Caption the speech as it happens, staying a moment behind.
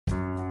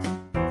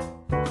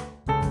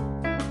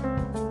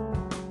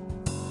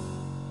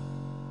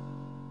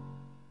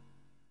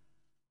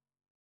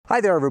Hi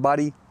there,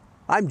 everybody.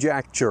 I'm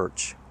Jack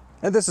Church,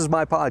 and this is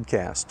my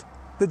podcast,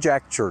 The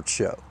Jack Church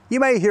Show. You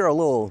may hear a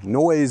little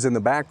noise in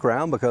the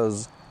background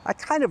because I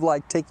kind of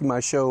like taking my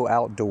show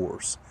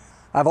outdoors.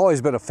 I've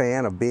always been a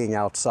fan of being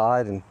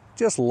outside and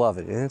just love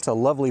it. And it's a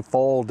lovely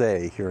fall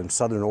day here in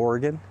Southern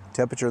Oregon.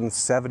 Temperature in the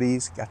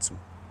 70s, got some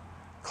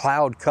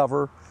cloud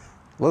cover,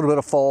 a little bit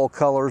of fall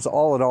colors.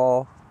 All in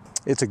all,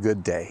 it's a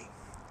good day.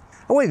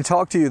 I wanted to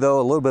talk to you,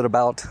 though, a little bit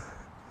about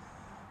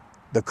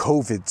the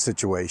COVID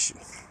situation.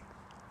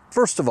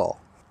 First of all,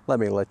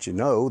 let me let you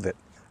know that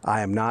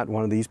I am not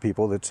one of these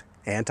people that's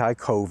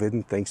anti-COVID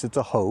and thinks it's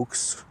a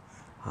hoax.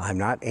 I'm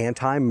not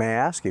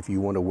anti-mask. If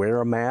you want to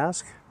wear a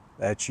mask,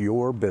 that's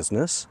your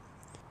business.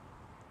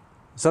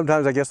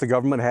 Sometimes I guess the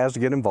government has to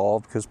get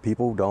involved because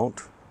people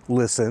don't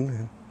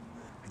listen.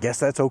 I guess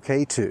that's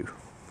okay too.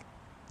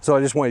 So I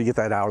just wanted to get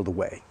that out of the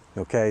way,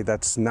 okay?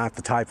 That's not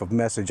the type of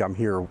message I'm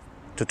here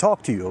to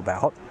talk to you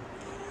about.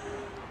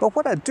 But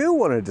what I do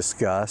want to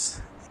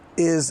discuss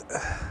is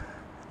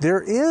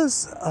there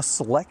is a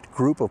select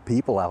group of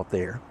people out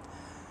there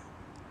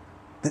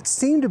that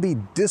seem to be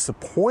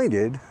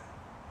disappointed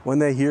when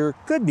they hear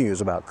good news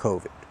about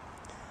COVID.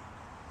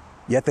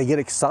 Yet they get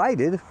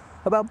excited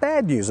about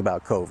bad news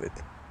about COVID.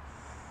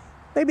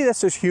 Maybe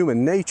that's just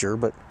human nature,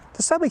 but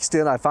to some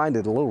extent I find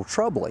it a little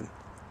troubling.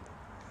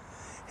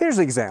 Here's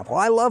an example.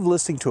 I love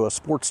listening to a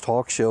sports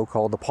talk show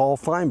called The Paul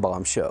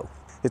Finebaum Show.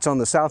 It's on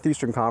the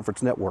Southeastern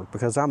Conference Network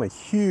because I'm a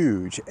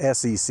huge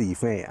SEC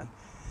fan.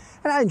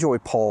 And I enjoy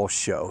Paul's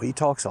show. He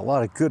talks a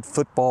lot of good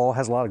football,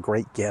 has a lot of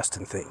great guests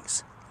and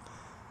things.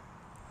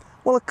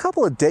 Well, a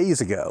couple of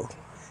days ago,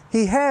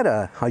 he had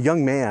a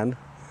young man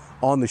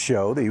on the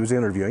show that he was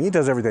interviewing. He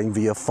does everything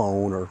via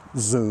phone or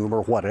Zoom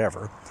or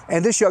whatever.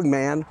 And this young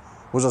man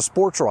was a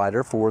sports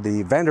writer for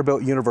the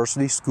Vanderbilt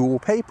University school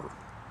paper.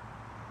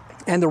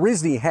 And the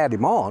reason he had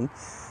him on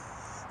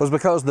was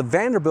because the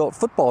Vanderbilt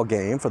football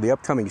game for the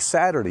upcoming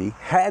Saturday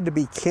had to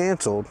be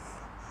canceled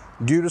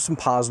due to some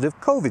positive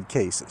COVID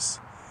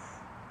cases.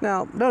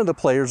 Now, none of the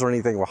players or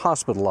anything were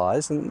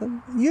hospitalized,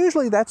 and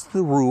usually that's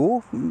the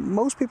rule.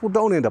 Most people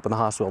don't end up in the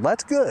hospital.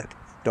 That's good.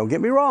 Don't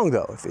get me wrong,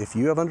 though. If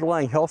you have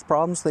underlying health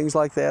problems, things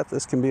like that,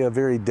 this can be a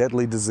very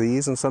deadly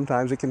disease, and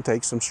sometimes it can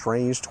take some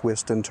strange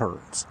twists and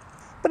turns.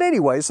 But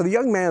anyway, so the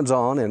young man's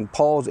on, and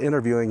Paul's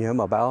interviewing him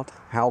about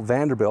how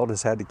Vanderbilt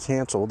has had to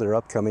cancel their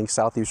upcoming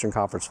Southeastern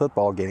Conference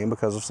football game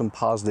because of some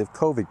positive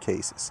COVID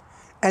cases.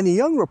 And the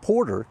young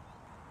reporter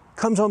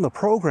comes on the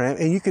program,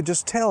 and you could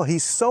just tell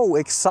he's so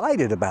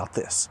excited about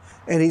this.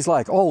 And he's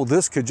like, oh,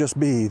 this could just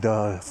be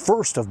the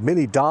first of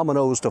many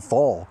dominoes to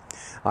fall.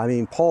 I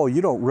mean, Paul,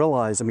 you don't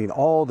realize,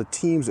 all the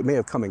teams that may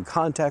have come in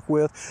contact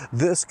with,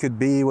 this could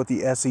be what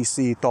the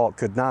SEC thought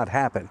could not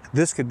happen.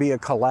 This could be a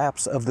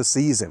collapse of the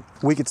season.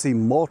 We could see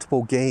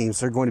multiple games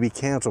that are going to be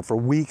canceled for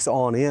weeks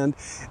on end,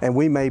 and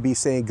we may be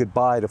saying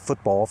goodbye to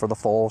football for the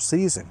fall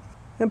season.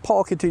 And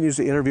Paul continues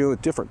to interview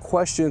with different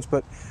questions,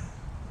 but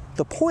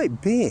the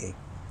point being,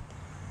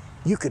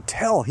 you could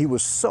tell he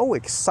was so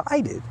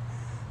excited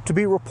to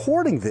be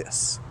reporting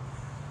this.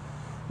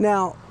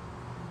 Now,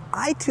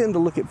 I tend to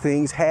look at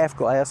things half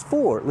glass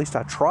full, or at least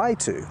I try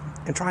to,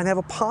 and try and have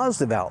a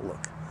positive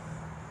outlook.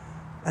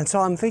 And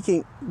so I'm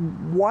thinking,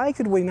 why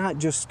could we not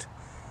just,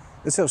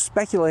 instead of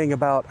speculating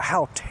about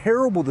how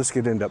terrible this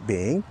could end up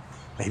being,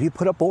 maybe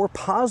put a more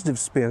positive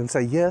spin and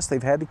say, yes,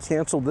 they've had to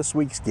cancel this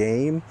week's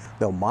game.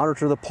 They'll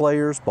monitor the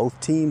players, both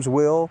teams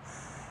will,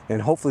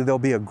 and hopefully there'll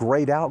be a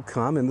great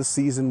outcome and the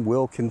season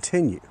will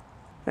continue.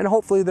 And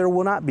hopefully there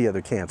will not be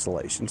other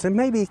cancellations. And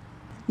maybe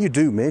you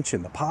do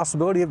mention the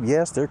possibility of,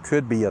 yes, there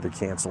could be other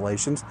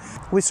cancellations.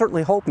 We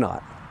certainly hope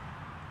not.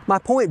 My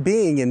point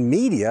being, in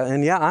media,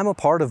 and yeah, I'm a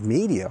part of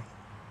media,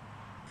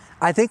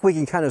 I think we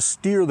can kind of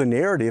steer the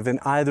narrative in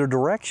either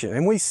direction.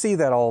 And we see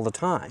that all the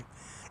time.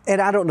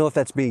 And I don't know if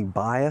that's being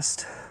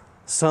biased.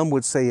 Some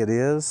would say it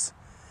is.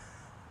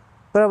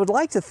 But I would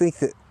like to think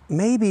that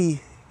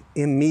maybe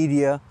in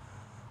media,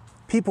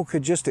 people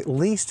could just at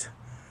least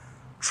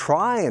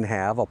try and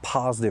have a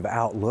positive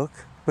outlook,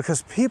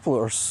 because people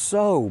are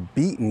so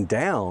beaten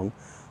down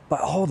by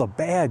all the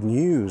bad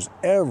news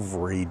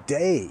every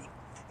day.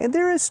 And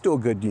there is still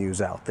good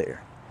news out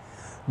there.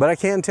 But I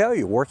can tell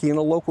you, working in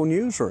a local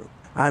newsroom,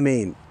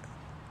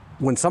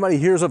 when somebody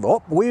hears of,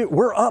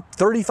 we're up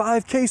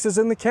 35 cases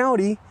in the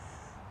county,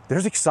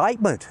 there's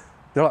excitement.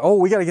 They're like,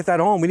 we got to get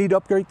that on. We need to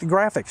upgrade the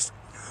graphics.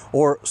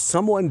 Or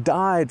someone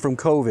died from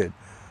COVID.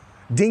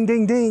 Ding,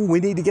 ding, ding, we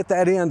need to get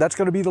that in. That's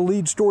going to be the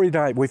lead story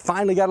tonight. We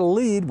finally got a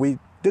lead. We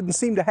didn't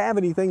seem to have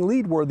anything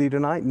lead-worthy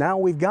tonight. Now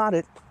we've got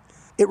it.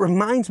 It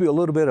reminds me a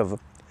little bit of,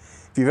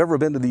 if you've ever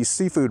been to these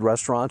seafood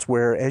restaurants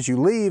where as you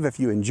leave, if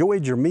you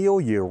enjoyed your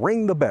meal, you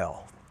ring the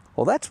bell.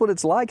 Well, that's what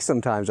it's like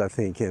sometimes, I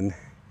think, in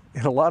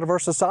a lot of our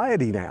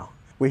society now.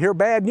 We hear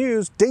bad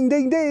news, ding,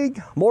 ding,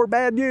 ding, more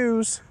bad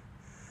news.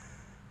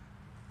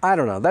 I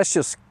don't know. That's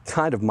just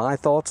kind of my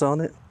thoughts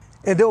on it.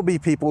 And there'll be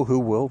people who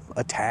will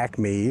attack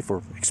me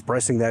for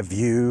expressing that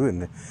view,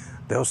 and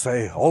they'll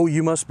say, oh,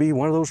 you must be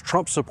one of those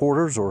Trump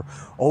supporters, or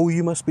oh,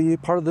 you must be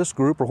part of this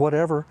group or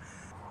whatever.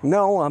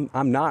 No,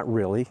 I'm not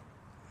really.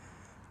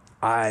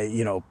 I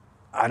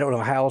don't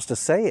know how else to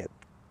say it.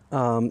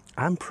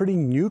 I'm pretty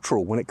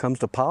neutral when it comes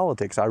to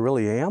politics. I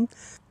really am.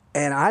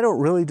 And I don't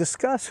really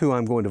discuss who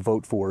I'm going to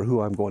vote for or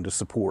who I'm going to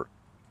support.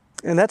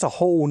 And that's a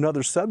whole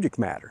nother subject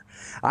matter.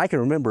 I can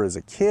remember as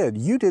a kid,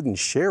 you didn't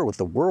share with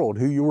the world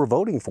who you were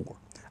voting for.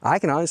 I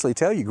can honestly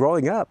tell you,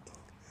 growing up,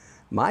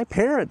 my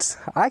parents,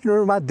 I can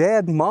remember my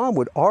dad and mom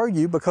would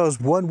argue because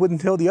one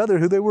wouldn't tell the other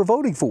who they were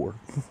voting for.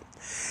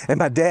 And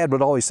my dad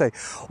would always say,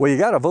 well, you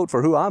got to vote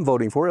for who I'm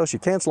voting for, else you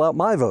cancel out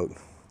my vote.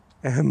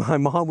 And my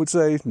mom would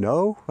say,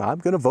 no, I'm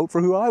going to vote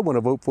for who I want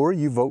to vote for.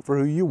 You vote for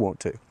who you want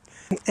to.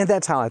 And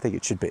that's how I think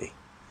it should be.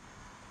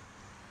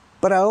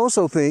 But I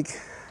also think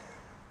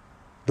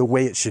the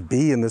way it should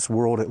be in this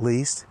world, at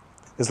least,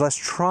 is let's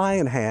try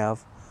and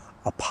have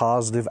a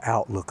positive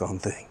outlook on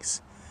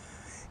things.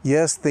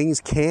 Yes, things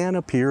can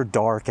appear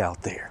dark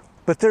out there,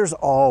 but there's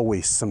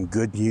always some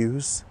good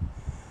news.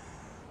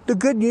 The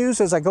good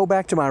news, as I go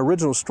back to my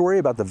original story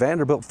about the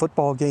Vanderbilt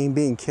football game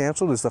being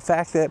canceled, is the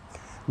fact that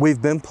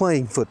we've been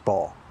playing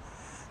football.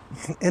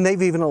 And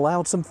they've even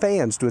allowed some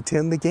fans to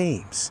attend the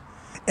games.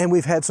 And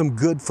we've had some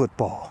good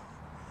football.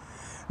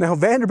 Now,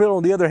 Vanderbilt,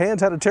 on the other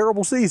hand, had a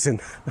terrible season.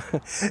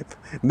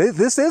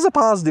 This is a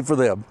positive for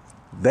them.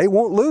 They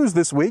won't lose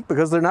this week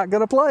because they're not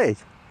going to play.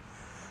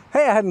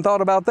 Hey, I hadn't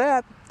thought about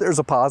that. There's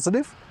a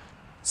positive.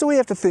 So we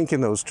have to think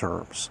in those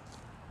terms.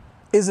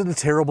 Is it a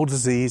terrible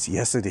disease?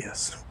 Yes, it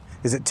is.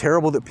 Is it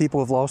terrible that people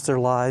have lost their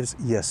lives?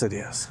 Yes, it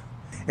is.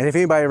 And if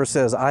anybody ever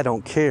says, I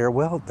don't care,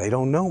 well, they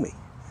don't know me.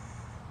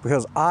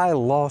 Because I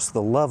lost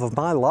the love of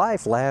my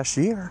life last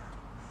year.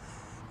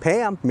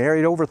 Pam,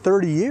 married over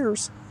 30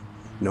 years.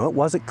 No, it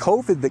wasn't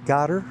COVID that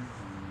got her.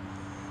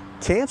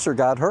 Cancer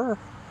got her.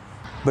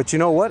 But you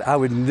know what? I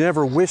would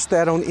never wish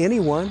that on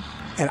anyone.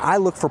 And I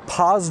look for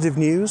positive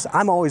news.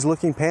 I'm always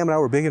looking, Pam and I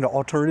were big into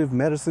alternative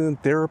medicine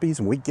and therapies,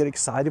 and we'd get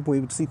excited when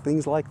we would see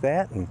things like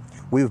that. And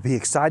we would be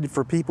excited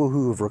for people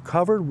who have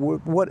recovered,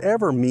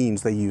 whatever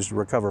means they use to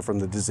recover from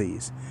the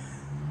disease.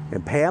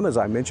 And Pam, as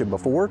I mentioned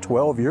before,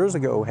 12 years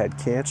ago had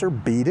cancer,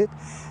 beat it.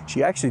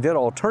 She actually did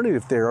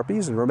alternative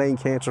therapies and remained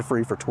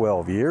cancer-free for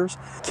 12 years.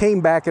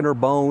 Came back in her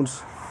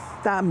bones.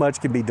 Not much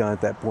can be done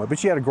at that point, but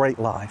she had a great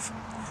life.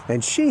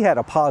 And she had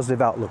a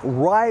positive outlook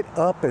right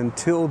up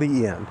until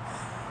the end.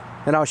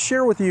 And I'll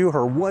share with you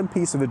her one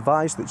piece of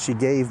advice that she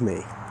gave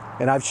me.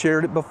 And I've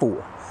shared it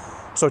before.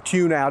 So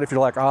tune out if you're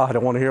like, I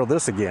don't want to hear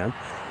this again.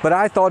 But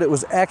I thought it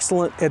was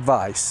excellent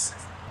advice.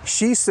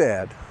 She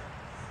said,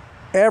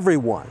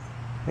 everyone,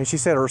 and she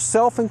said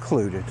herself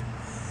included,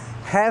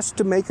 has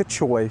to make a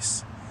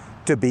choice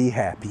to be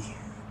happy.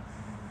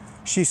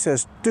 She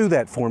says, do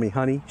that for me,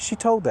 honey. She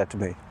told that to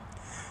me.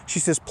 She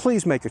says,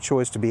 please make a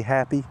choice to be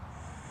happy.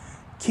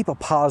 Keep a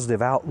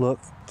positive outlook.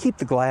 Keep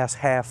the glass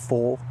half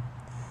full.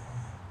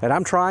 And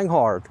I'm trying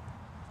hard.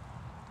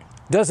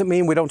 Doesn't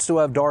mean we don't still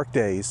have dark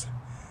days,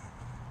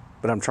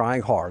 but I'm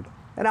trying hard.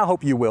 And I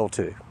hope you will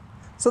too.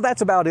 So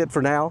that's about it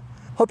for now.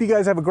 Hope you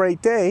guys have a great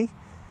day.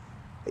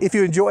 If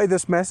you enjoy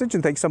this message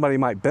and think somebody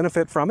might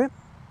benefit from it,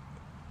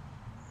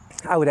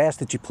 I would ask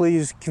that you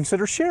please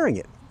consider sharing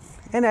it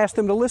and ask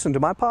them to listen to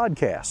my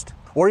podcast.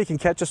 Or you can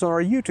catch us on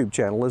our YouTube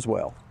channel as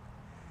well.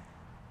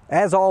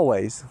 As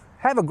always,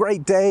 have a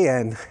great day,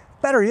 and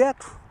better yet,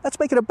 let's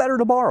make it a better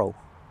tomorrow.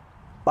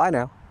 Bye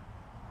now.